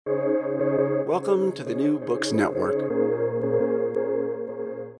Welcome to the New Books Network.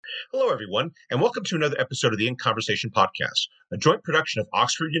 Hello, everyone, and welcome to another episode of the In Conversation podcast, a joint production of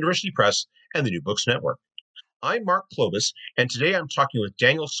Oxford University Press and the New Books Network. I'm Mark Klobus, and today I'm talking with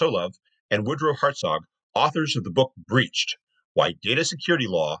Daniel Solove and Woodrow Hartzog, authors of the book Breached: Why Data Security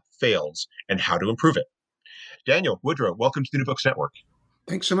Law Fails and How to Improve It. Daniel, Woodrow, welcome to the New Books Network.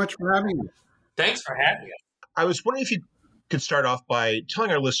 Thanks so much for having me. Thanks for having us. I was wondering if you could start off by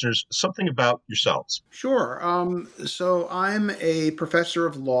telling our listeners something about yourselves. Sure. So I'm a professor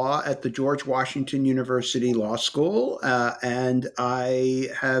of law at the George Washington University Law School, and I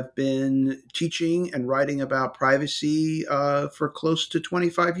have been teaching and writing about privacy for close to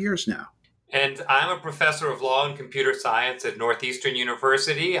 25 years now. And I'm a professor of law and computer science at Northeastern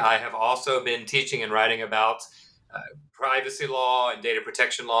University. I have also been teaching and writing about privacy law and data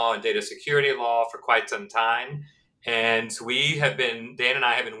protection law and data security law for quite some time. And Dan and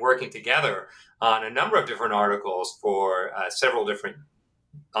I have been working together on a number of different articles for several different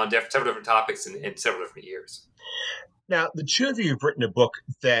topics in several different years. Now, the two of you have written a book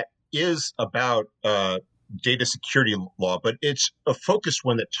that is about data security law, but it's a focused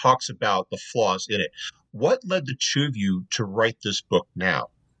one that talks about the flaws in it. What led the two of you to write this book now?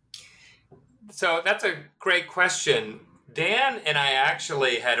 So that's a great question. Dan and I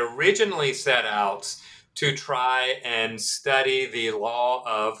actually had originally set out to try and study the law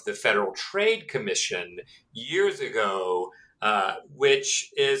of the Federal Trade Commission years ago, which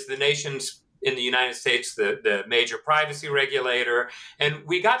is the nation's, in the United States, the major privacy regulator. And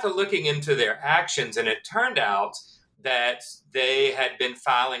we got to looking into their actions, and it turned out that they had been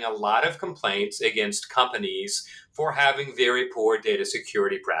filing a lot of complaints against companies for having very poor data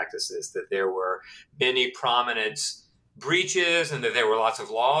security practices, that there were many prominent breaches and that there were lots of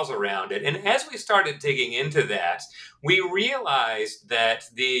laws around it. And as we started digging into that, we realized that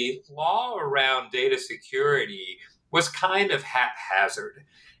the law around data security was kind of haphazard.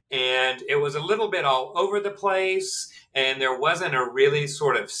 And it was a little bit all over the place, and there wasn't a really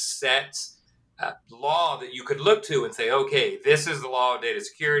sort of set law that you could look to and say, okay, this is the law of data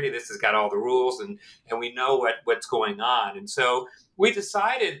security, this has got all the rules, and we know what's going on. And so we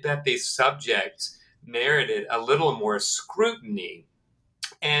decided that the subject merited a little more scrutiny.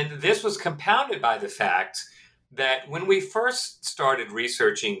 And this was compounded by the fact that when we first started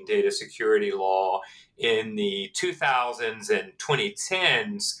researching data security law in the 2000s and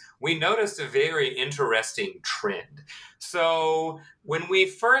 2010s, we noticed a very interesting trend. So when we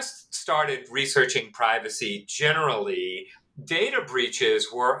first started researching privacy generally, data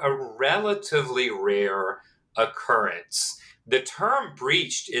breaches were a relatively rare occurrence. The term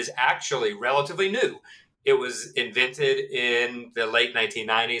breached is actually relatively new. It was invented in the late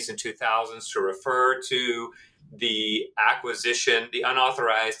 1990s and 2000s to refer to the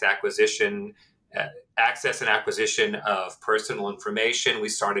unauthorized acquisition, access and acquisition of personal information. We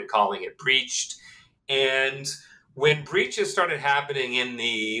started calling it breached. And when breaches started happening in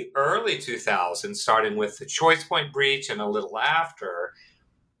the early 2000s, starting with the ChoicePoint breach and a little after,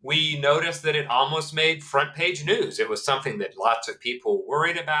 we noticed that it almost made front page news. It was something that lots of people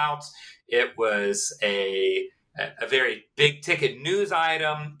worried about. It was a very big ticket news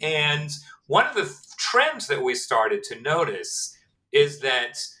item. And one of the trends that we started to notice is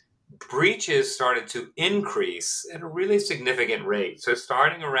that breaches started to increase at a really significant rate. So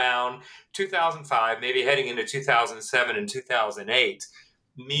starting around 2005, maybe heading into 2007 and 2008,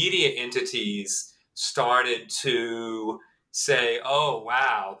 media entities started to say, oh,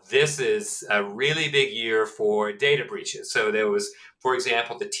 wow, this is a really big year for data breaches. So there was, for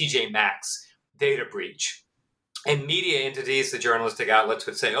example, the TJ Maxx data breach. And media entities, the journalistic outlets,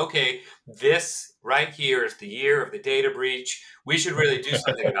 would say, okay, this right here is the year of the data breach. We should really do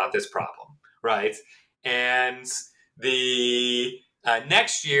something about this problem, right? And the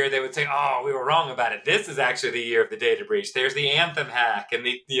next year, they would say, oh, we were wrong about it. This is actually the year of the data breach. There's the Anthem hack and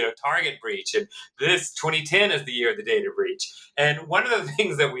the Target breach. And this 2010 is the year of the data breach. And one of the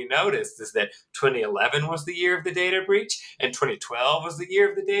things that we noticed is that 2011 was the year of the data breach, and 2012 was the year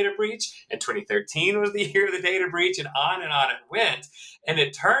of the data breach, and 2013 was the year of the data breach, and on it went. And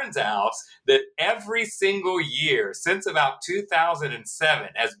it turns out that every single year since about 2007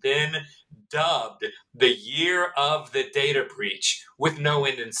 has been dubbed the year of the data breach with no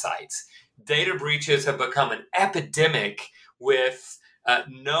end in sight. Data breaches have become an epidemic with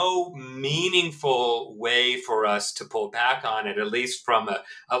no meaningful way for us to pull back on it, at least from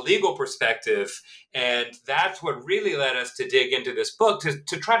a legal perspective. And that's what really led us to dig into this book,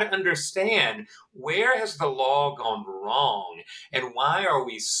 to try to understand, where has the law gone wrong and why are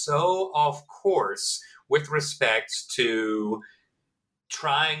we so off course with respect to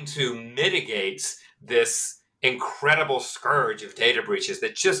trying to mitigate this incredible scourge of data breaches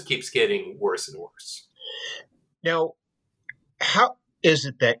that just keeps getting worse and worse. Now, how is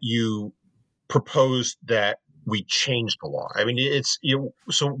it that you propose that we change the law? I mean,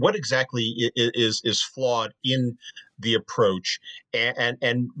 so what exactly is flawed in the approach,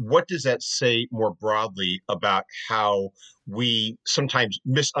 and what does that say more broadly about how we sometimes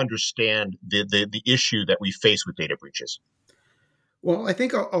misunderstand the issue that we face with data breaches? Well, I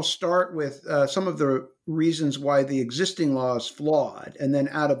think I'll start with some of the reasons why the existing law is flawed, and then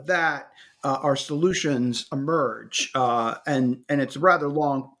out of that, our solutions emerge. And it's a rather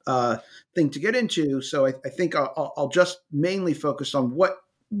long thing to get into, so I think I'll just mainly focus on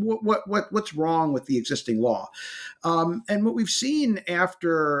what's wrong with the existing law. And what we've seen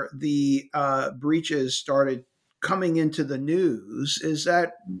after the breaches started coming into the news is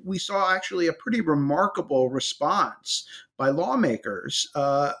that we saw actually a pretty remarkable response by lawmakers.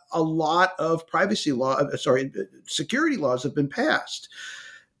 A lot of security laws have been passed.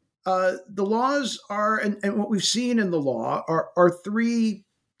 The laws are, and what we've seen in the law are three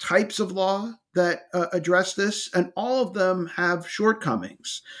types of law that address this, and all of them have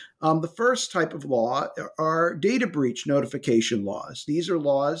shortcomings. The first type of law are data breach notification laws. These are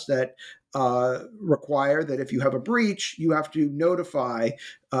laws that require that if you have a breach, you have to notify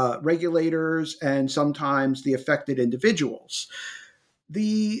regulators and sometimes the affected individuals.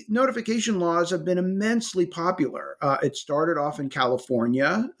 The notification laws have been immensely popular. It started off in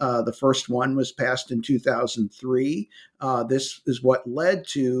California. The first one was passed in 2003. This is what led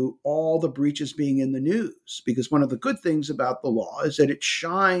to all the breaches being in the news, because one of the good things about the law is that it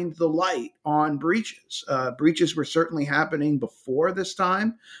shined the light on breaches. Breaches were certainly happening before this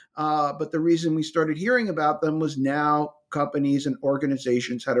time, but the reason we started hearing about them was now companies and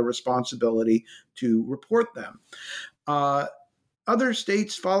organizations had a responsibility to report them. Other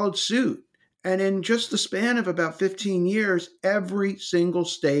states followed suit. And in just the span of about 15 years, every single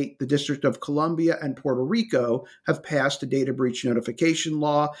state, the District of Columbia and Puerto Rico, have passed a data breach notification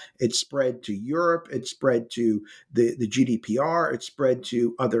law. It spread to Europe. It spread to the GDPR. It spread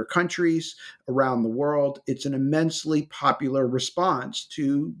to other countries around the world. It's an immensely popular response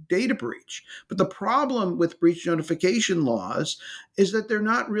to data breach. But the problem with breach notification laws is that they're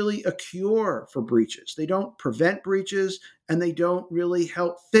not really a cure for breaches. They don't prevent breaches, and they don't really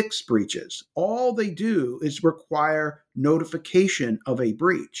help fix breaches. All they do is require notification of a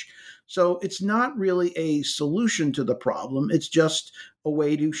breach. So it's not really a solution to the problem. It's just a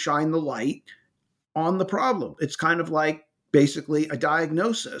way to shine the light on the problem. It's kind of like basically a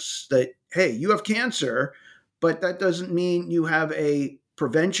diagnosis that, hey, you have cancer, but that doesn't mean you have a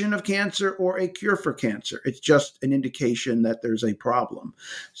prevention of cancer or a cure for cancer. It's just an indication that there's a problem.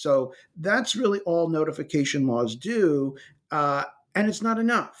 So that's really all notification laws do. And it's not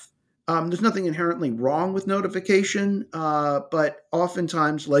enough. There's nothing inherently wrong with notification, but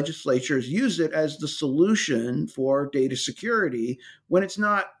oftentimes legislatures use it as the solution for data security when it's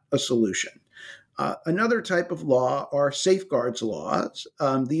not a solution. Another type of law are safeguards laws.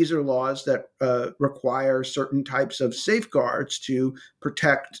 These are laws that require certain types of safeguards to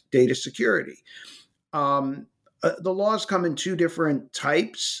protect data security. The laws come in two different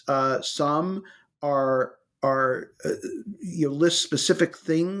types. Some are list specific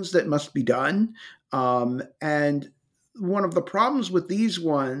things that must be done, and one of the problems with these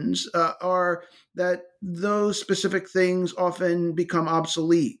ones are that those specific things often become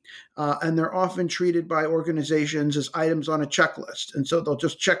obsolete, and they're often treated by organizations as items on a checklist. And so they'll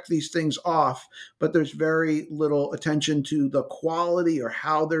just check these things off, but there's very little attention to the quality or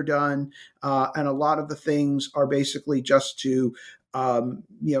how they're done. And a lot of the things are basically just to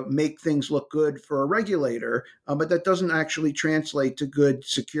make things look good for a regulator, but that doesn't actually translate to good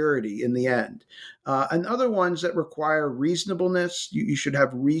security in the end. And other ones that require reasonableness, you should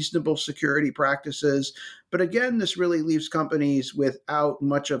have reasonable security practices. But again, this really leaves companies without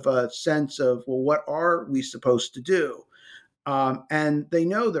much of a sense of, well, what are we supposed to do? And they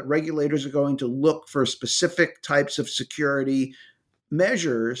know that regulators are going to look for specific types of security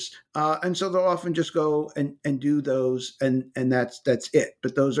measures, and so they'll often just go and do those, and that's it.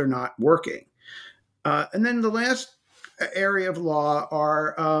 But those are not working. And then the last area of law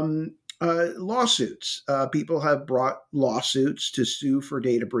are lawsuits. People have brought lawsuits to sue for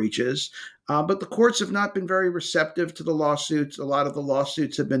data breaches, but the courts have not been very receptive to the lawsuits. A lot of the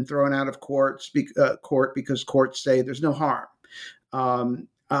lawsuits have been thrown out of court because courts say there's no harm.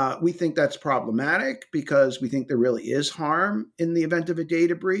 We think that's problematic because we think there really is harm in the event of a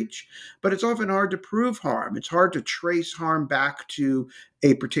data breach, but it's often hard to prove harm. It's hard to trace harm back to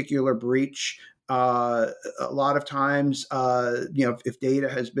a particular breach. A lot of times, if data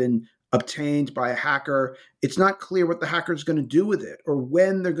has been obtained by a hacker, it's not clear what the hacker is going to do with it or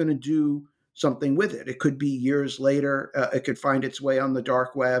when they're going to do something with it. It could be years later. It could find its way on the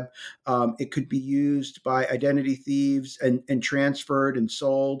dark web. It could be used by identity thieves and transferred and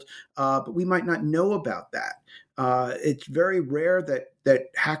sold, but we might not know about that. It's very rare that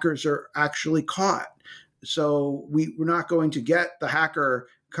hackers are actually caught. So we're not going to get the hacker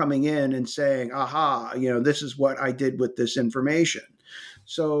coming in and saying, aha, this is what I did with this information.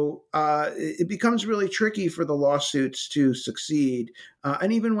 So it becomes really tricky for the lawsuits to succeed.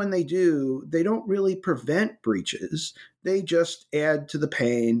 And even when they do, they don't really prevent breaches. They just add to the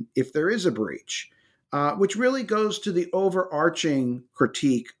pain if there is a breach, which really goes to the overarching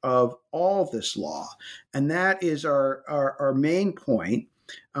critique of all this law. And that is our main point.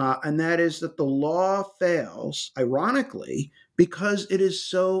 And that is that the law fails, ironically, because it is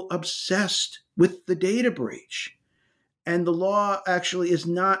so obsessed with the data breach. And the law actually is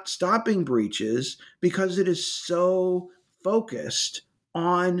not stopping breaches because it is so focused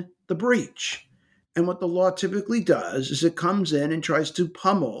on the breach. And what the law typically does is it comes in and tries to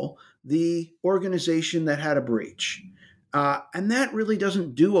pummel the organization that had a breach. And that really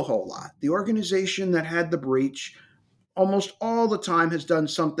doesn't do a whole lot. The organization that had the breach almost all the time has done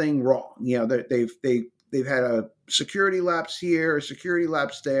something wrong. They've had a security lapse here, a security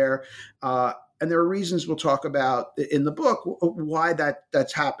lapse there. And there are reasons we'll talk about in the book why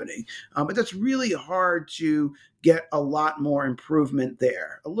that's happening. But that's really hard to get a lot more improvement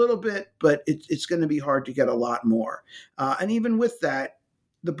there. A little bit, but it's going to be hard to get a lot more. And even with that,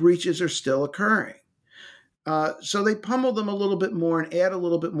 the breaches are still occurring. So they pummel them a little bit more and add a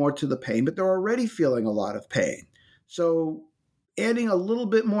little bit more to the pain, but they're already feeling a lot of pain. So adding a little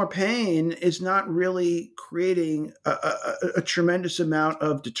bit more pain is not really creating a tremendous amount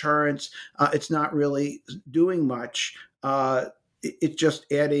of deterrence. It's not really doing much. It's just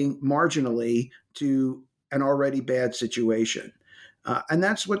adding marginally to an already bad situation. And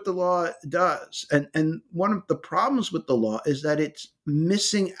that's what the law does. And one of the problems with the law is that it's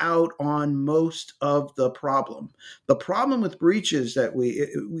missing out on most of the problem. The problem with breaches that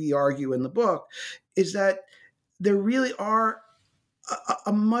we argue in the book is that there really are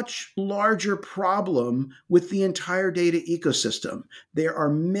a much larger problem with the entire data ecosystem. There are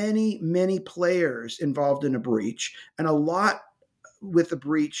many, many players involved in a breach, and a lot with a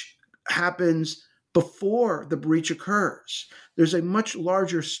breach happens before the breach occurs. There's a much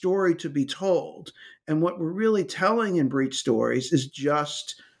larger story to be told. And what we're really telling in breach stories is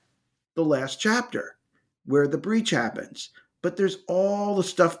just the last chapter where the breach happens. But there's all the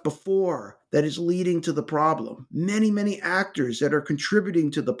stuff before that is leading to the problem. Many, many actors that are contributing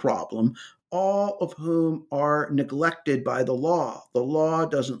to the problem, all of whom are neglected by the law. The law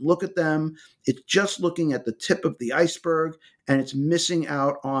doesn't look at them. It's just looking at the tip of the iceberg, and it's missing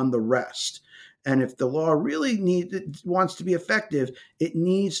out on the rest. And if the law really wants to be effective, it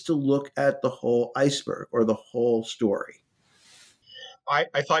needs to look at the whole iceberg or the whole story.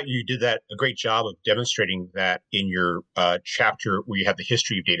 I thought you did a great job of demonstrating that in your chapter where you have the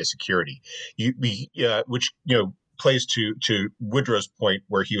history of data security, which plays to Woodrow's point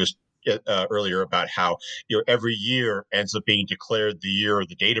where he was earlier about how every year ends up being declared the year of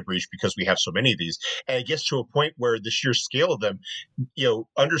the data breach because we have so many of these, and it gets to a point where the sheer scale of them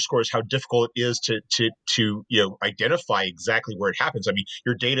underscores how difficult it is to identify exactly where it happens. I mean,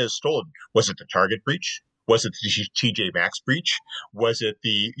 your data is stolen. Was it the Target breach? Was it the TJ Maxx breach? Was it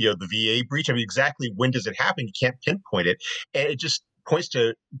the VA breach? I mean, exactly when does it happen? You can't pinpoint it, and it just points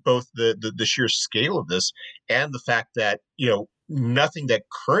to both the sheer scale of this and the fact that nothing that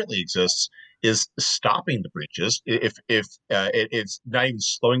currently exists is stopping the breaches. If it's not even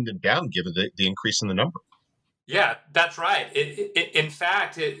slowing them down, given the increase in the number. Yeah, that's right. In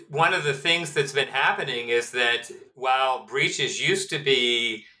fact, one of the things that's been happening is that while breaches used to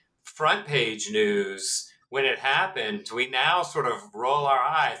be front page news when it happened, we now sort of roll our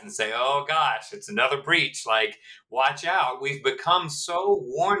eyes and say, oh gosh, it's another breach. Like, watch out. We've become so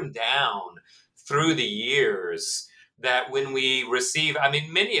worn down through the years that when we receive, I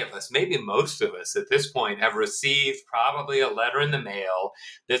mean, many of us, maybe most of us at this point, have received probably a letter in the mail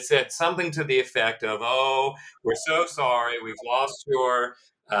that said something to the effect of, oh, we're so sorry, we've lost your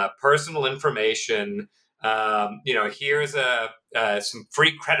personal information. Here's some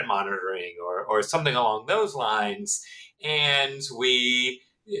free credit monitoring or something along those lines. And we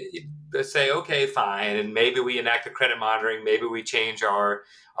say, okay, fine. And maybe we enact the credit monitoring. Maybe we change our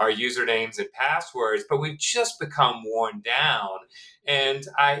usernames and passwords, but we've just become worn down. And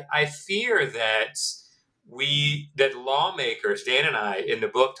I fear that that lawmakers, Dan and I in the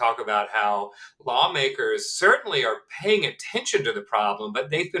book talk about how lawmakers certainly are paying attention to the problem, but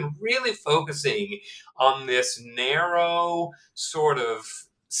they've been really focusing on this narrow sort of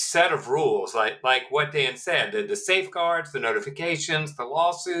set of rules, like what Dan said, the safeguards, the notifications, the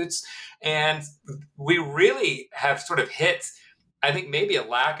lawsuits. And we really have sort of hit, I think, maybe a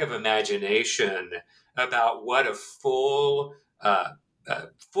lack of imagination about what a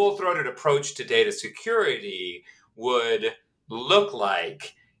full-throated approach to data security would look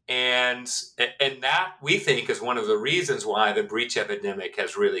like. And that, we think, is one of the reasons why the breach epidemic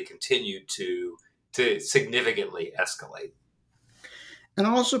has really continued to significantly escalate. And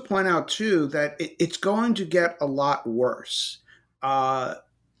I'll also point out, too, that it's going to get a lot worse.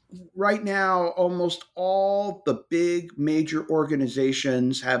 Right now, almost all the big major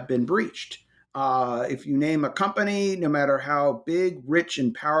organizations have been breached. If you name a company, no matter how big, rich,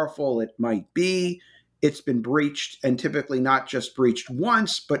 and powerful it might be, it's been breached, and typically not just breached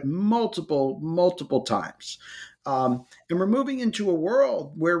once, but multiple times. And we're moving into a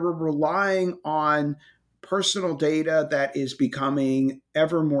world where we're relying on personal data that is becoming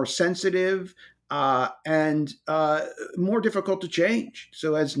ever more sensitive and more difficult to change.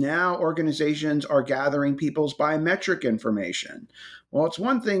 So as now organizations are gathering people's biometric information, well, it's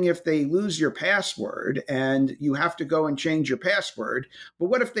one thing if they lose your password and you have to go and change your password, but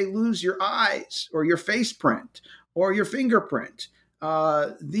what if they lose your eyes or your face print or your fingerprint?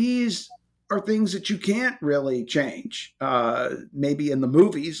 These are things that you can't really change. Maybe in the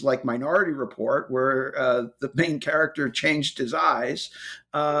movies, like Minority Report, where the main character changed his eyes.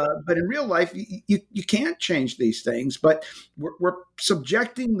 But in real life, you can't change these things. But we're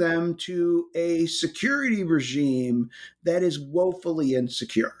subjecting them to a security regime that is woefully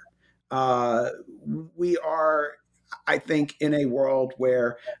insecure. We are, I think, in a world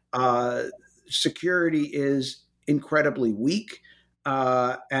where security is incredibly weak.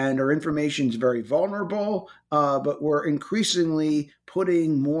 And our information is very vulnerable, but we're increasingly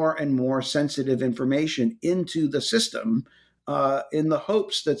putting more and more sensitive information into the system in the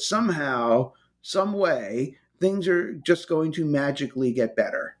hopes that somehow, some way, things are just going to magically get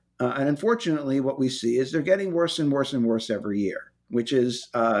better. And unfortunately, what we see is they're getting worse and worse and worse every year, which is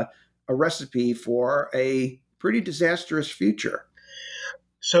a recipe for a pretty disastrous future.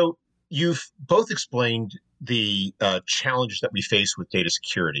 So you've both explained the challenges that we face with data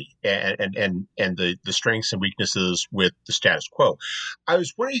security and the strengths and weaknesses with the status quo. I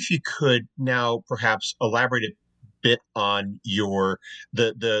was wondering if you could now perhaps elaborate a bit on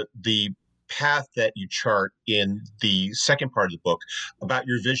the path that you chart in the second part of the book about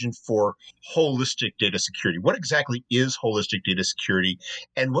your vision for holistic data security. What exactly is holistic data security,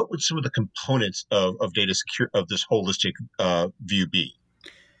 and what would some of the components of data of this holistic view be?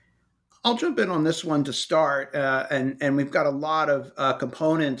 I'll jump in on this one to start, and we've got a lot of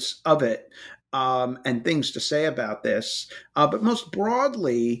components of it and things to say about this. But most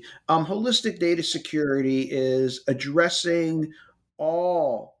broadly, holistic data security is addressing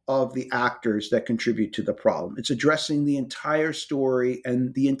all of the actors that contribute to the problem. It's addressing the entire story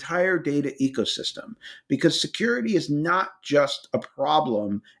and the entire data ecosystem, because security is not just a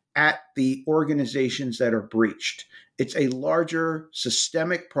problem at the organizations that are breached. It's a larger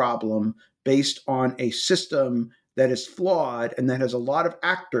systemic problem based on a system that is flawed and that has a lot of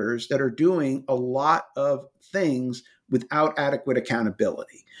actors that are doing a lot of things without adequate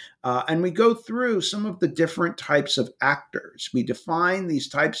accountability. And we go through some of the different types of actors. We define these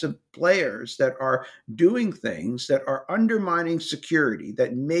types of players that are doing things that are undermining security,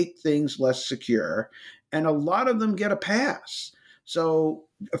 that make things less secure, and a lot of them get a pass. So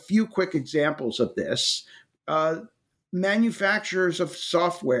a few quick examples of this. Manufacturers of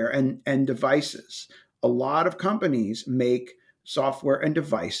software and devices. A lot of companies make software and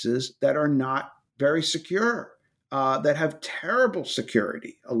devices that are not very secure, that have terrible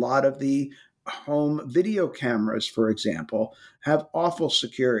security. A lot of the home video cameras, for example, have awful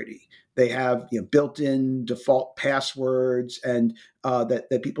security. They have built-in default passwords and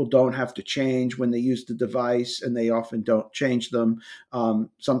that people don't have to change when they use the device, and they often don't change them.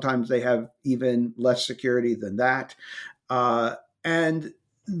 Sometimes they have even less security than that. And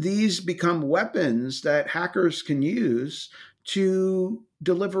these become weapons that hackers can use to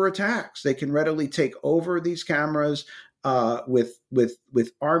deliver attacks. They can readily take over these cameras with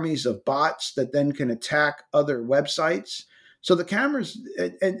armies of bots that then can attack other websites. So the cameras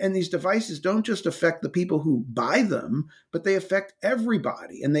and these devices don't just affect the people who buy them, but they affect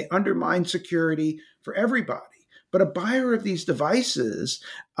everybody, and they undermine security for everybody. But a buyer of these devices,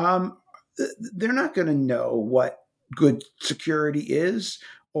 they're not going to know what good security is,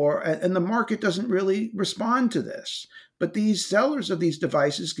 and the market doesn't really respond to this. But these sellers of these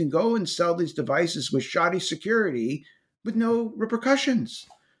devices can go and sell these devices with shoddy security with no repercussions.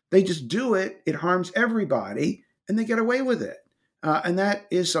 They just do it. It harms everybody, and they get away with it. And that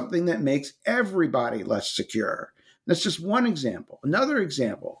is something that makes everybody less secure. That's just one example. Another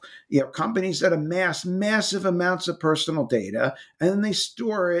example, companies that amass massive amounts of personal data, and then they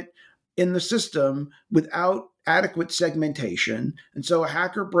store it in the system without adequate segmentation. And so a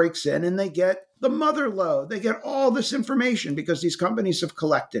hacker breaks in and they get the mother lode. They get all this information because these companies have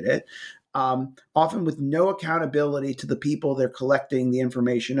collected it, often with no accountability to the people they're collecting the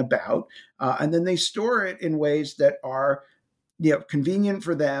information about. And then they store it in ways that are convenient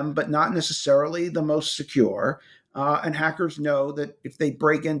for them, but not necessarily the most secure. And hackers know that if they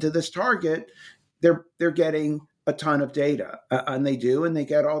break into this target, they're getting a ton of data, and they do, and they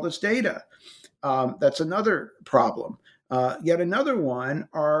get all this data. That's another problem. Yet another one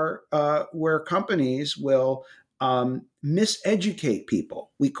are where companies will miseducate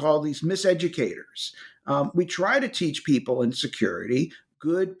people. We call these miseducators. We try to teach people in security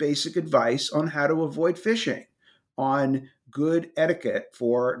good basic advice on how to avoid phishing, on good etiquette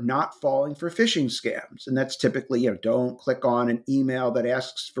for not falling for phishing scams. And that's typically, don't click on an email that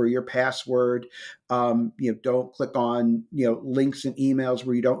asks for your password. Don't click on, links and emails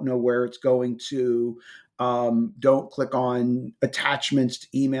where you don't know where it's going to. Don't click on attachments to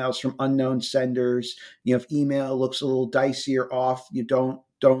emails from unknown senders. If email looks a little dicey or off, you don't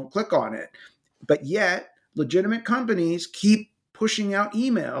click on it. But yet, legitimate companies keep pushing out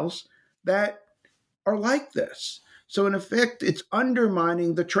emails that are like this. So in effect, it's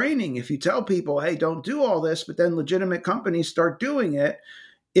undermining the training. If you tell people, hey, don't do all this, but then legitimate companies start doing it,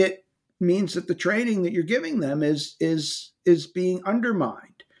 it means that the training that you're giving them is being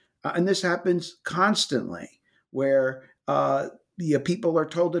undermined. And this happens constantly, where people are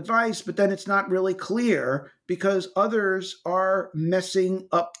told advice, but then it's not really clear because others are messing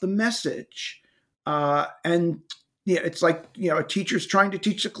up the message. It's like, a teacher's trying to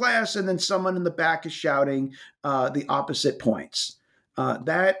teach a class and then someone in the back is shouting the opposite points.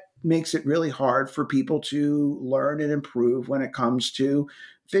 That makes it really hard for people to learn and improve when it comes to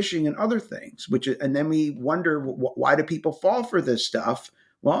phishing and other things, and then we wonder, why do people fall for this stuff?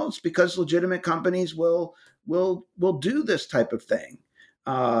 Well, it's because legitimate companies will do this type of thing.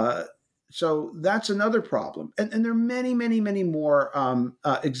 So that's another problem. And there are many, many, many more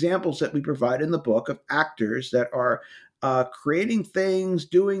examples that we provide in the book of actors that are creating things,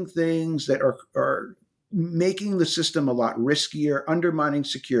 doing things that are making the system a lot riskier, undermining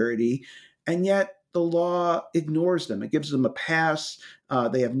security, and yet the law ignores them. It gives them a pass.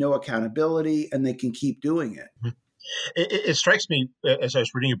 They have no accountability, and they can keep doing it. Mm-hmm. It strikes me as I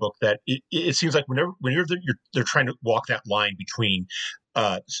was reading your book that it seems like whenever they're trying to walk that line between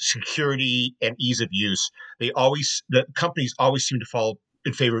security and ease of use, the companies always seem to fall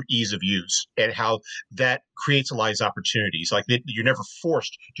in favor of ease of use, and how that creates a lot of opportunities. Like you're never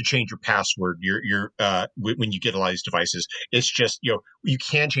forced to change your password. When you get a lot of these devices, it's just you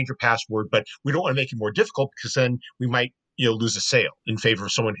can change your password, but we don't want to make it more difficult because then we might lose a sale in favor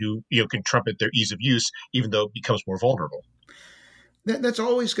of someone who can trumpet their ease of use, even though it becomes more vulnerable. That's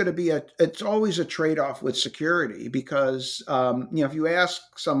always going to be it's always a trade-off with security, because if you ask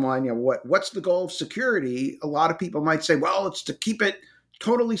someone, what's the goal of security, a lot of people might say, well, it's to keep it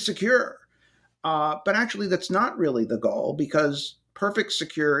totally secure. But actually, that's not really the goal, because perfect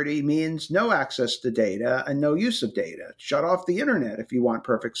security means no access to data and no use of data. Shut off the internet if you want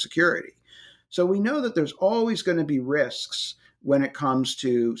perfect security. So we know that there's always going to be risks when it comes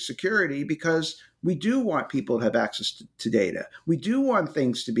to security, because we do want people to have access to data. We do want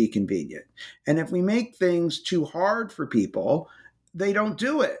things to be convenient. And if we make things too hard for people, they don't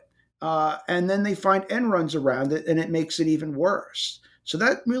do it. And then they find end runs around it, and it makes it even worse. So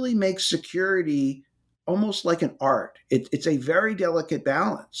that really makes security almost like an art. It's a very delicate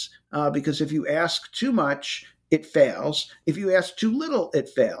balance, because if you ask too much, it fails. If you ask too little, it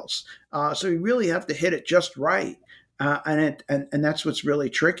fails. So you really have to hit it just right. And that's what's really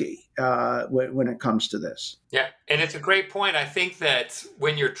tricky when it comes to this. Yeah, and it's a great point. I think that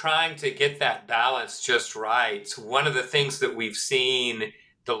when you're trying to get that balance just right, one of the things that we've seen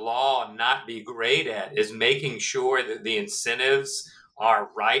the law not be great at is making sure that the incentives are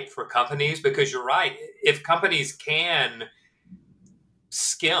right for companies. Because you're right, if companies can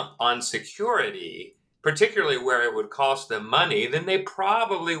skimp on security, particularly where it would cost them money, then they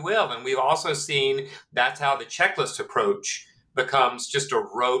probably will. And we've also seen that's how the checklist approach becomes just a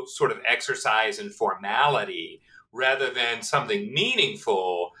rote sort of exercise in formality rather than something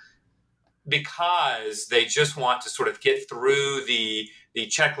meaningful. because they just want to sort of get through the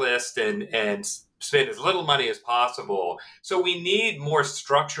checklist and spend as little money as possible. So we need more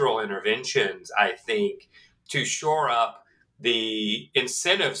structural interventions, I think, to shore up the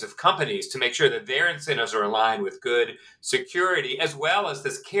incentives of companies to make sure that their incentives are aligned with good security, as well as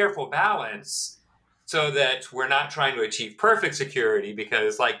this careful balance, so that we're not trying to achieve perfect security,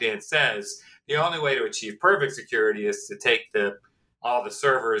 because like Dan says, the only way to achieve perfect security is to take all the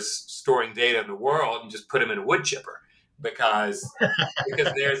servers storing data in the world and just put them in a wood chipper, because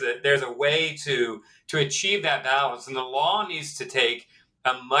there's a way to achieve that balance, and the law needs to take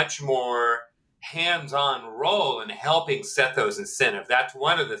a much more hands-on role in helping set those incentives. That's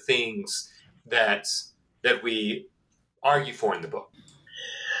one of the things that we argue for in the book.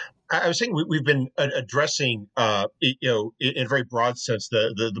 I was saying we've been addressing, in a very broad sense,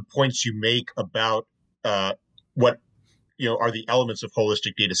 the points you make about what are the elements of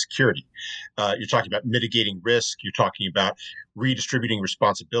holistic data security. You're talking about mitigating risk. You're talking about redistributing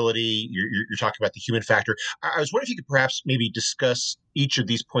responsibility. You're talking about the human factor. I was wondering if you could perhaps maybe discuss each of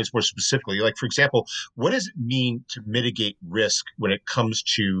these points more specifically. Like, for example, what does it mean to mitigate risk when it comes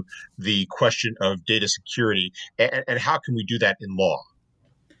to the question of data security, and how can we do that in law?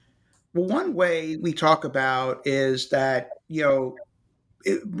 Well, one way we talk about is that,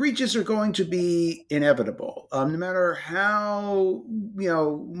 breaches are going to be inevitable. No matter how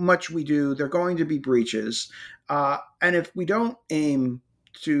much we do, they're going to be breaches. And if we don't aim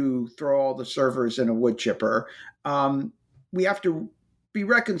to throw all the servers in a wood chipper, we have to be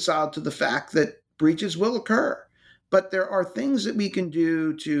reconciled to the fact that breaches will occur. But there are things that we can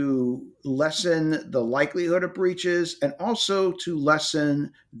do to lessen the likelihood of breaches and also to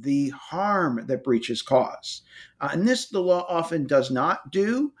lessen the harm that breaches cause. And this the law often does not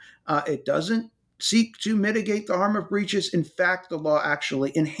do. It doesn't seek to mitigate the harm of breaches. In fact, the law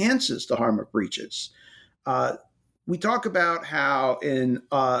actually enhances the harm of breaches. We talk about how in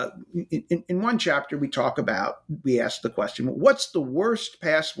one chapter we ask the question, what's the worst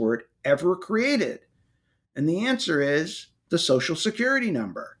password ever created? And the answer is the Social Security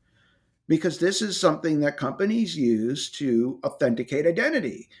number, because this is something that companies use to authenticate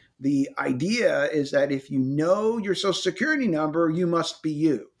identity. The idea is that if you know your Social Security number, you must be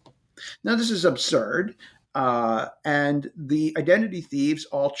you. Now, this is absurd, and the identity thieves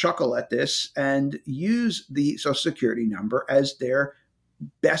all chuckle at this and use the Social Security number as their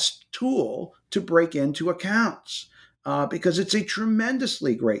best tool to break into accounts, because it's a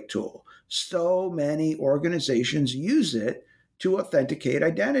tremendously great tool. So many organizations use it to authenticate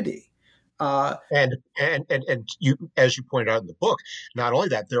identity. And you, as you pointed out in the book, not only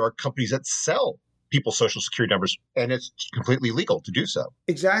that, there are companies that sell people's social security numbers, and it's completely legal to do so.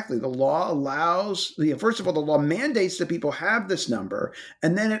 Exactly. The law allows, first of all, the law mandates that people have this number,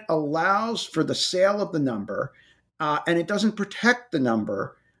 and then it allows for the sale of the number, and it doesn't protect the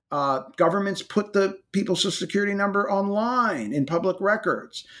number. Governments put the people's Social Security number online in public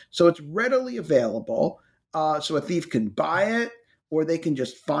records. So it's readily available. So a thief can buy it, or they can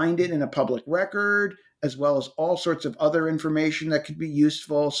just find it in a public record, as well as all sorts of other information that could be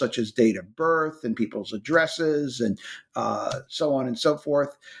useful, such as date of birth and people's addresses and so on and so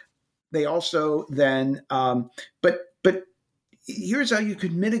forth. They also then, but here's how you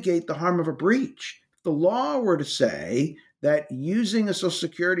could mitigate the harm of a breach. If the law were to say that using a Social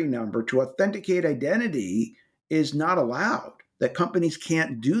Security number to authenticate identity is not allowed, that companies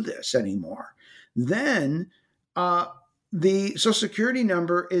can't do this anymore, then the Social Security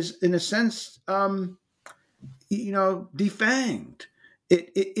number is, in a sense, defanged.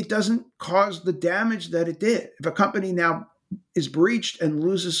 It doesn't cause the damage that it did. If a company now is breached and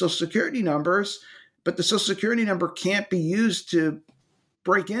loses Social Security numbers, but the Social Security number can't be used to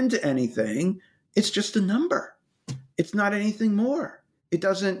break into anything, it's just a number. It's not anything more. It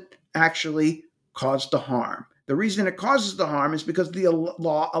doesn't actually cause the harm. The reason it causes the harm is because the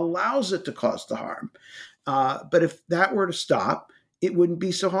law allows it to cause the harm. But if that were to stop, it wouldn't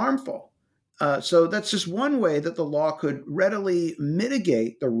be so harmful. So that's just one way that the law could readily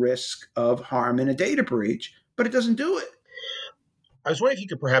mitigate the risk of harm in a data breach, but it doesn't do it. I was wondering if you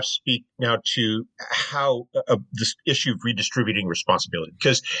could perhaps speak now to how this issue of redistributing responsibility,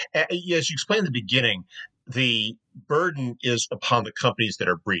 because as you explained in the beginning, the burden is upon the companies that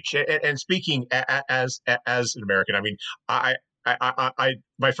are breached. And speaking as an American, I mean, I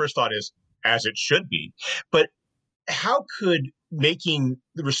my first thought is as it should be. But how could making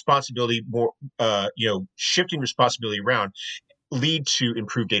the responsibility more, shifting responsibility around, lead to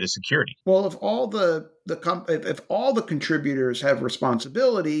improved data security? Well, if all the contributors have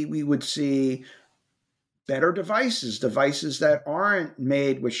responsibility, we would see better devices that aren't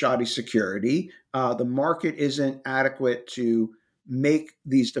made with shoddy security. The market isn't adequate to make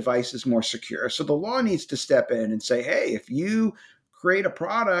these devices more secure. So the law needs to step in and say, hey, if you create a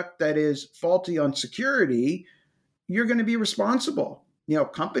product that is faulty on security, you're going to be responsible.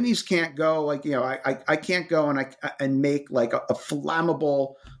 Companies can't go like, I can't go and make like a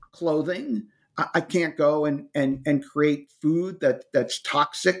flammable clothing. I can't go and create food that's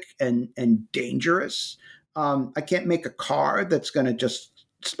toxic and dangerous. I can't make a car that's going to just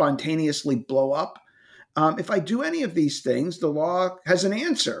spontaneously blow up. If I do any of these things, the law has an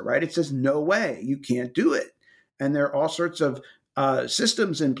answer, right? It says, no way, you can't do it. And there are all sorts of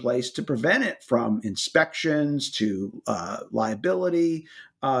systems in place to prevent it, from inspections to liability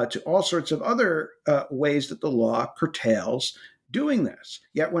to all sorts of other ways that the law curtails doing this.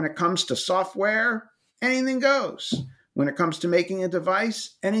 Yet when it comes to software, anything goes. When it comes to making a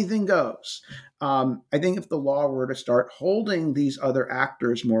device, anything goes. I think if the law were to start holding these other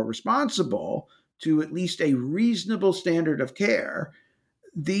actors more responsible to at least a reasonable standard of care,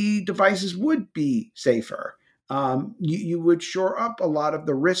 the devices would be safer. You would shore up a lot of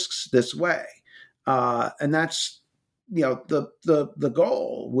the risks this way. And that's, the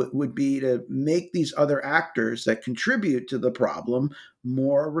goal would be to make these other actors that contribute to the problem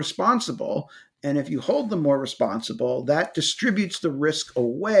more responsible. And if you hold them more responsible, that distributes the risk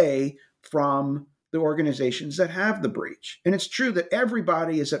away from the organizations that have the breach. And it's true that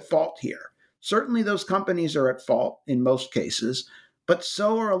everybody is at fault here. Certainly those companies are at fault in most cases, but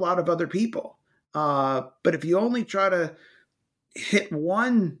so are a lot of other people. But if you only try to hit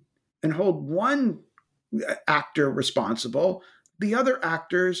one and hold one actor responsible, the other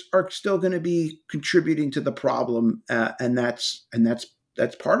actors are still going to be contributing to the problem, and that's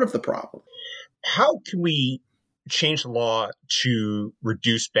part of the problem. How can we change the law to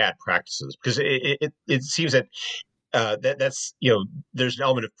reduce bad practices? Because it seems that that's there's an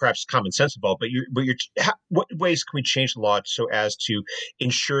element of perhaps common sense involved, but what ways can we change the law so as to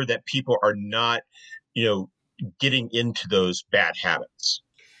ensure that people are not getting into those bad habits?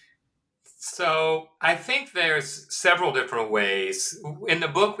 So I think there's several different ways. In the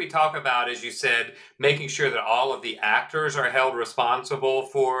book, we talk about, as you said, making sure that all of the actors are held responsible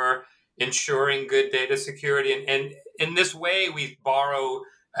for ensuring good data security. And in this way, we borrow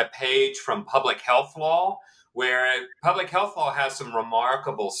a page from public health law, where public health law has some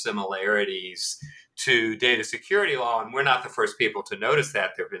remarkable similarities to data security law. And we're not the first people to notice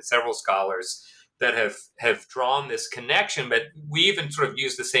that. There have been several scholars that have drawn this connection, but we even sort of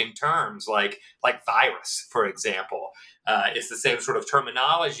use the same terms, like virus, for example. It's the same sort of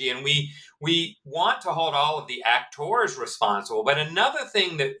terminology, and we want to hold all of the actors responsible. But another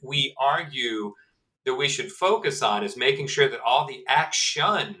thing that we argue that we should focus on is making sure that all the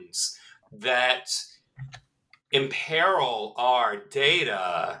actions that imperil our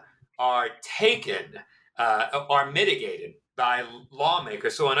data are taken, are mitigated by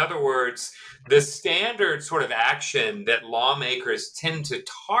lawmakers. So in other words, the standard sort of action that lawmakers tend to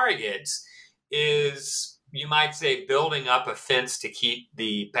target is, you might say, building up a fence to keep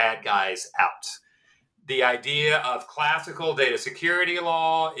the bad guys out. The idea of classical data security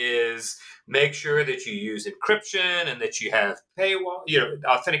law is make sure that you use encryption and that you have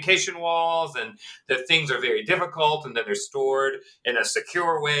authentication walls, and that things are very difficult and that they're stored in a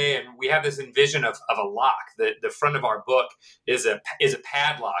secure way. And we have this envision of a lock. The front of our book is a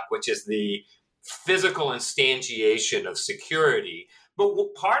padlock, which is the physical instantiation of security.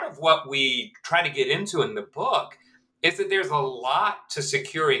 But part of what we try to get into in the book is that there's a lot to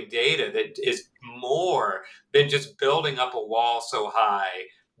securing data that is more than just building up a wall so high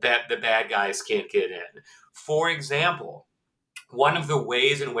that the bad guys can't get in. For example, one of the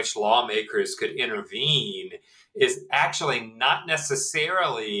ways in which lawmakers could intervene is actually not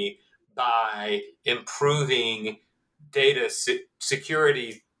necessarily by improving data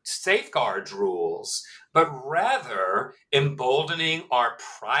security safeguards rules, but rather emboldening our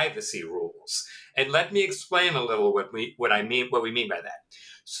privacy rules. And let me explain a little what we mean by that.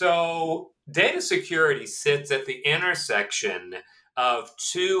 So data security sits at the intersection of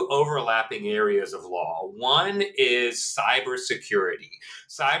two overlapping areas of law. One is cybersecurity.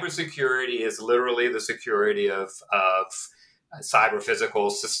 Cybersecurity is literally the security of cyber physical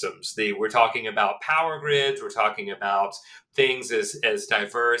systems. We're talking about power grids. We're talking about things as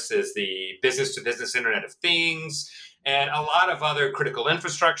diverse as the business-to-business Internet of Things, and a lot of other critical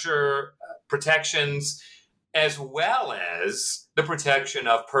infrastructure protections. as well as the protection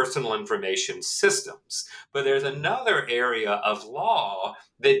of personal information systems. But there's another area of law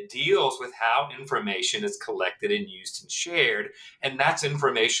that deals with how information is collected and used and shared, and that's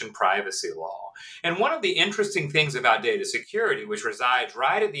information privacy law. And one of the interesting things about data security, which resides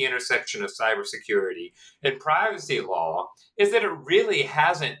right at the intersection of cybersecurity and privacy law, is that it really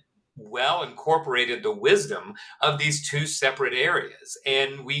hasn't well incorporated the wisdom of these two separate areas.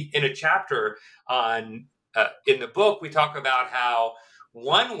 And we, in a chapter on in the book, we talk about how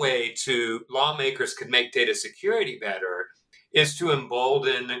one way to lawmakers could make data security better is to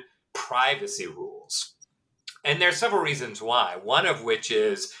embolden privacy rules. And there are several reasons why. One of which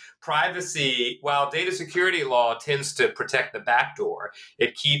is privacy, while data security law tends to protect the back door,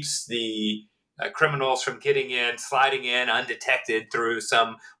 it keeps the criminals from getting in, sliding in undetected through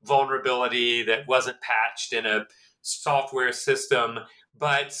some vulnerability that wasn't patched in a software system.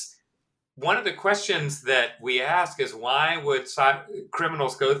 But one of the questions that we ask is, why would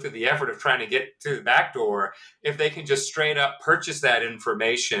criminals go through the effort of trying to get to the back door if they can just straight up purchase that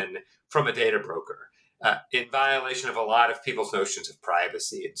information from a data broker in violation of a lot of people's notions of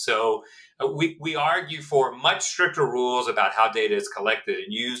privacy? And so we argue for much stricter rules about how data is collected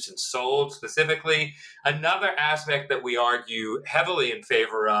and used and sold specifically. Another aspect that we argue heavily in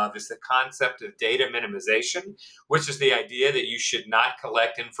favor of is the concept of data minimization, which is the idea that you should not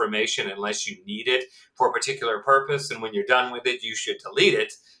collect information unless you need it for a particular purpose. And when you're done with it, you should delete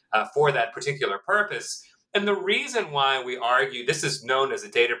it for that particular purpose. And the reason why we argue this is known as a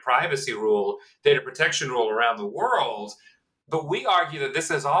data privacy rule, data protection rule around the world, but we argue that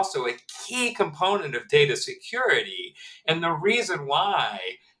this is also a key component of data security. And the reason why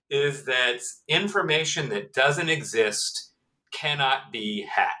is that information that doesn't exist cannot be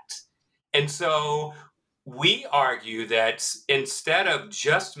hacked. And so we argue that instead of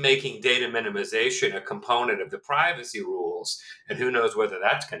just making data minimization a component of the privacy rules, and who knows whether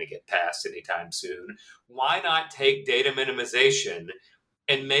that's going to get passed anytime soon, why not take data minimization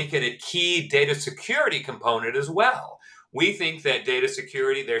and make it a key data security component as well? We think that data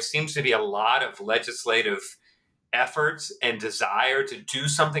security, there seems to be a lot of legislative efforts and desire to do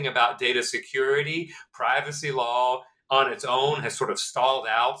something about data security. Privacy law on its own has sort of stalled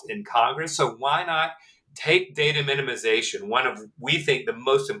out in Congress. So why not take data minimization, one of, we think, the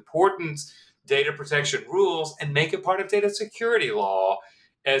most important data protection rules, and make it part of data security law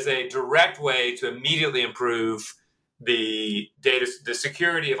as a direct way to immediately improve the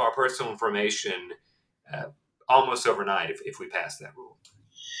security of our personal information almost overnight if we pass that rule.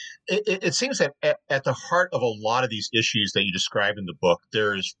 It seems that at the heart of a lot of these issues that you describe in the book,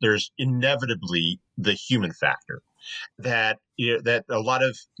 there's inevitably the human factor. That that a lot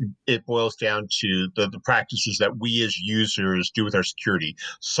of it boils down to the practices that we as users do with our security,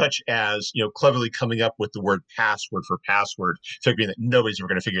 such as cleverly coming up with the word password for password, figuring that nobody's ever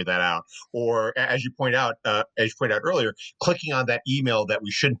going to figure that out, or as you point out earlier, clicking on that email that we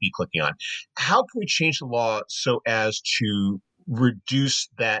shouldn't be clicking on. How can we change the law so as to reduce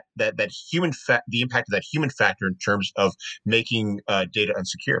that human the impact of that human factor in terms of making data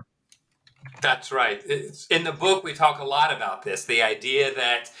unsecure? That's right. In the book, we talk a lot about this, the idea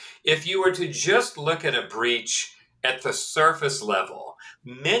that if you were to just look at a breach at the surface level,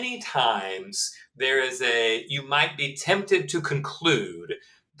 many times you might be tempted to conclude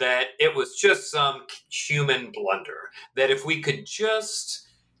that it was just some human blunder, that if we could just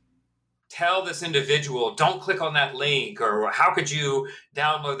tell this individual, don't click on that link, or how could you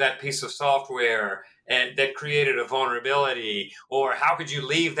download that piece of software and that created a vulnerability, or how could you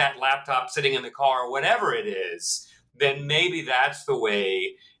leave that laptop sitting in the car, or whatever it is, then maybe that's the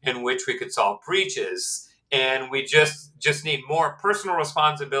way in which we could solve breaches. And we just need more personal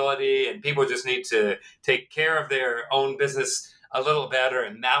responsibility, and people just need to take care of their own business a little better,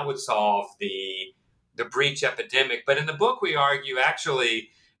 and that would solve the breach epidemic. But in the book, we argue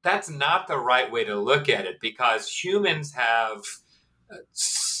actually that's not the right way to look at it, because humans have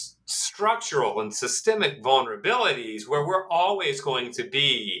structural and systemic vulnerabilities where we're always going to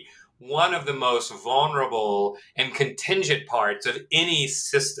be one of the most vulnerable and contingent parts of any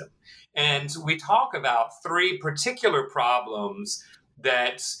system. And we talk about three particular problems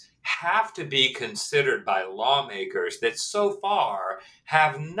that have to be considered by lawmakers that so far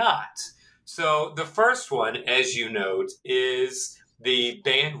have not. So the first one, as you note, is the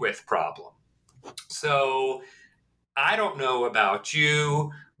bandwidth problem. So I don't know about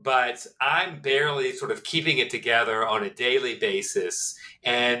you, but I'm barely sort of keeping it together on a daily basis.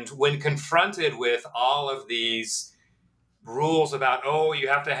 And when confronted with all of these rules about, you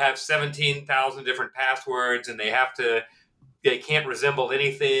have to have 17,000 different passwords, and they can't resemble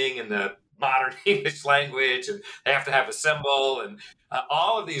anything, and the modern English language, and they have to have a symbol, and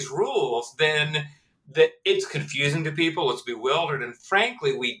all of these rules, then that it's confusing to people, it's bewildered, and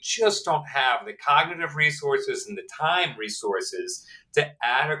frankly, we just don't have the cognitive resources and the time resources to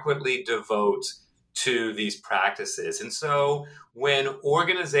adequately devote to these practices. And so when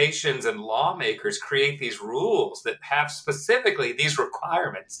organizations and lawmakers create these rules that have specifically these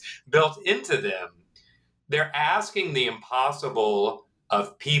requirements built into them, they're asking the impossible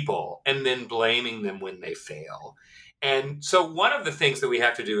of people and then blaming them when they fail. And so one of the things that we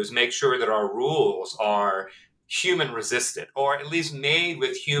have to do is make sure that our rules are human resistant, or at least made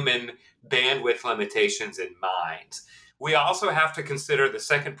with human bandwidth limitations in mind. We also have to consider the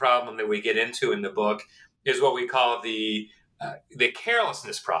second problem that we get into in the book is what we call the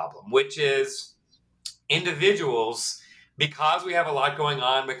carelessness problem, which is individuals, because we have a lot going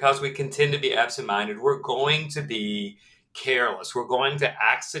on, because we can tend to be absent-minded, we're going to be careless. We're going to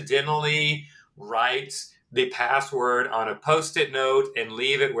accidentally write the password on a Post-it note and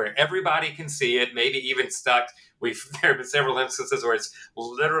leave it where everybody can see it, maybe even stuck. There have been several instances where it's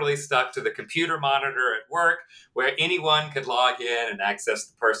literally stuck to the computer monitor at work, where anyone could log in and access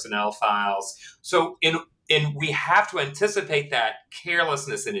the personnel files. So we have to anticipate that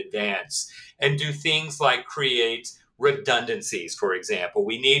carelessness in advance and do things like create redundancies, for example.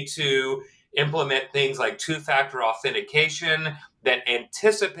 We need to implement things like two-factor authentication that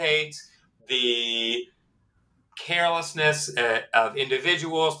anticipate the carelessness of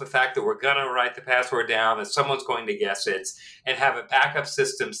individuals, the fact that we're going to write the password down, that someone's going to guess it, and have a backup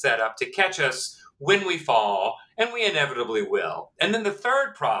system set up to catch us when we fall, and we inevitably will. And then the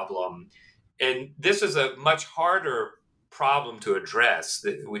third problem, and this is a much harder problem to address,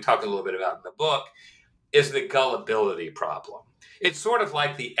 that we talk a little bit about in the book, is the gullibility problem. It's sort of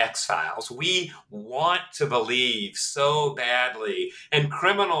like the X-Files. We want to believe so badly, and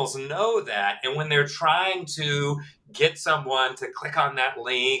criminals know that. And when they're trying to get someone to click on that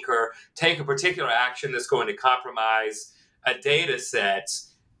link or take a particular action that's going to compromise a data set,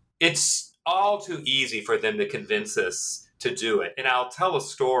 it's all too easy for them to convince us to do it. And I'll tell a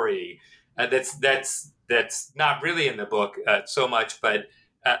story that's not really in the book so much, but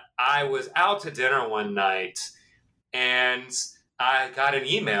I was out to dinner one night, and I got an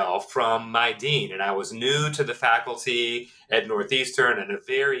email from my dean, and I was new to the faculty at Northeastern and a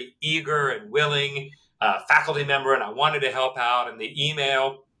very eager and willing faculty member, and I wanted to help out. And the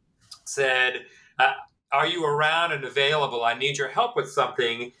email said, are you around and available? I need your help with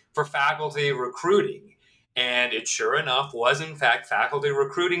something for faculty recruiting. And it sure enough was, in fact, faculty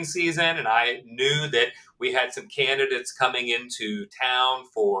recruiting season. And I knew that we had some candidates coming into town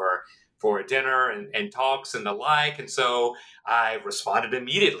for dinner and talks and the like. And so I responded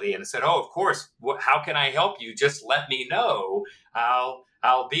immediately and said, oh, of course, how can I help you? Just let me know.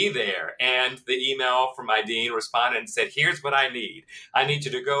 I'll be there. And the email from my dean responded and said, here's what I need. I need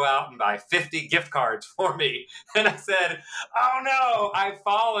you to go out and buy 50 gift cards for me. And I said, oh no, I've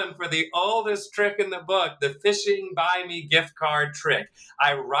fallen for the oldest trick in the book, the phishing buy me gift card trick.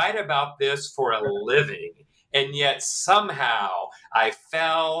 I write about this for a living. And yet somehow I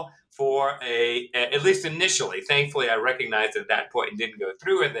fell for at least initially, thankfully I recognized at that point and didn't go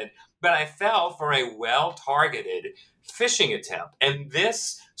through with it, but I fell for a well-targeted phishing attempt. And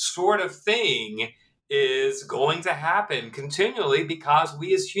this sort of thing is going to happen continually because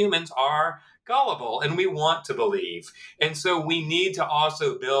we as humans are gullible and we want to believe. And so we need to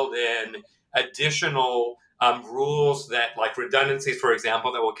also build in additional rules that, like redundancies, for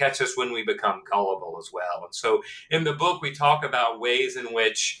example, that will catch us when we become gullible as well. And so in the book, we talk about ways in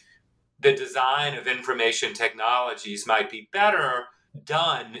which the design of information technologies might be better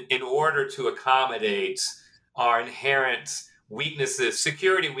done in order to accommodate our inherent weaknesses,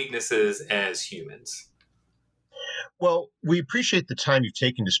 security weaknesses as humans. Well, we appreciate the time you've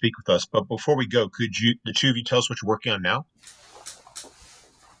taken to speak with us, but before we go, could the two of you tell us what you're working on now?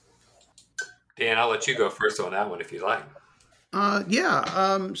 Dan, I'll let you go first on that one if you like.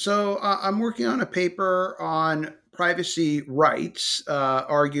 So I'm working on a paper on privacy rights,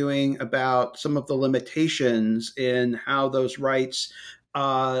 arguing about some of the limitations in how those rights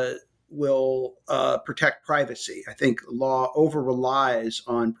will protect privacy. I think law over-relies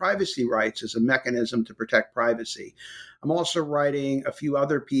on privacy rights as a mechanism to protect privacy. I'm also writing a few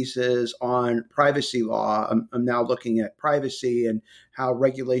other pieces on privacy law. I'm now looking at privacy and how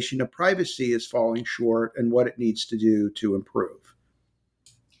regulation of privacy is falling short and what it needs to do to improve.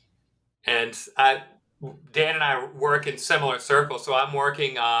 And Dan and I work in similar circles. So I'm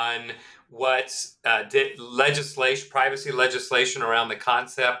working on what privacy legislation around the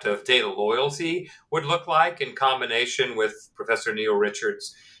concept of data loyalty would look like in combination with Professor Neil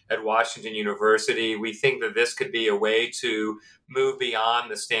Richards at Washington University. We think that this could be a way to move beyond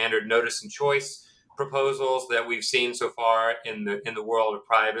the standard notice and choice proposals that we've seen so far in the world of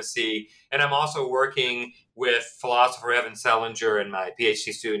privacy. And I'm also working with philosopher Evan Selinger and my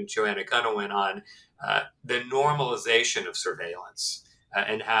PhD student Joanna Gunawin on the normalization of surveillance.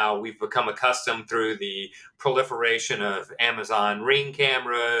 And how we've become accustomed through the proliferation of Amazon Ring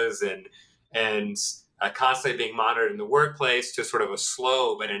cameras and constantly being monitored in the workplace to sort of a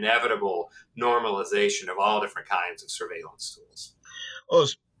slow but inevitable normalization of all different kinds of surveillance tools. Oh,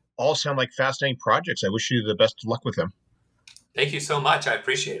 those all sound like fascinating projects. I wish you the best of luck with them. Thank you so much. I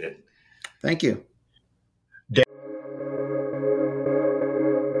appreciate it. Thank you.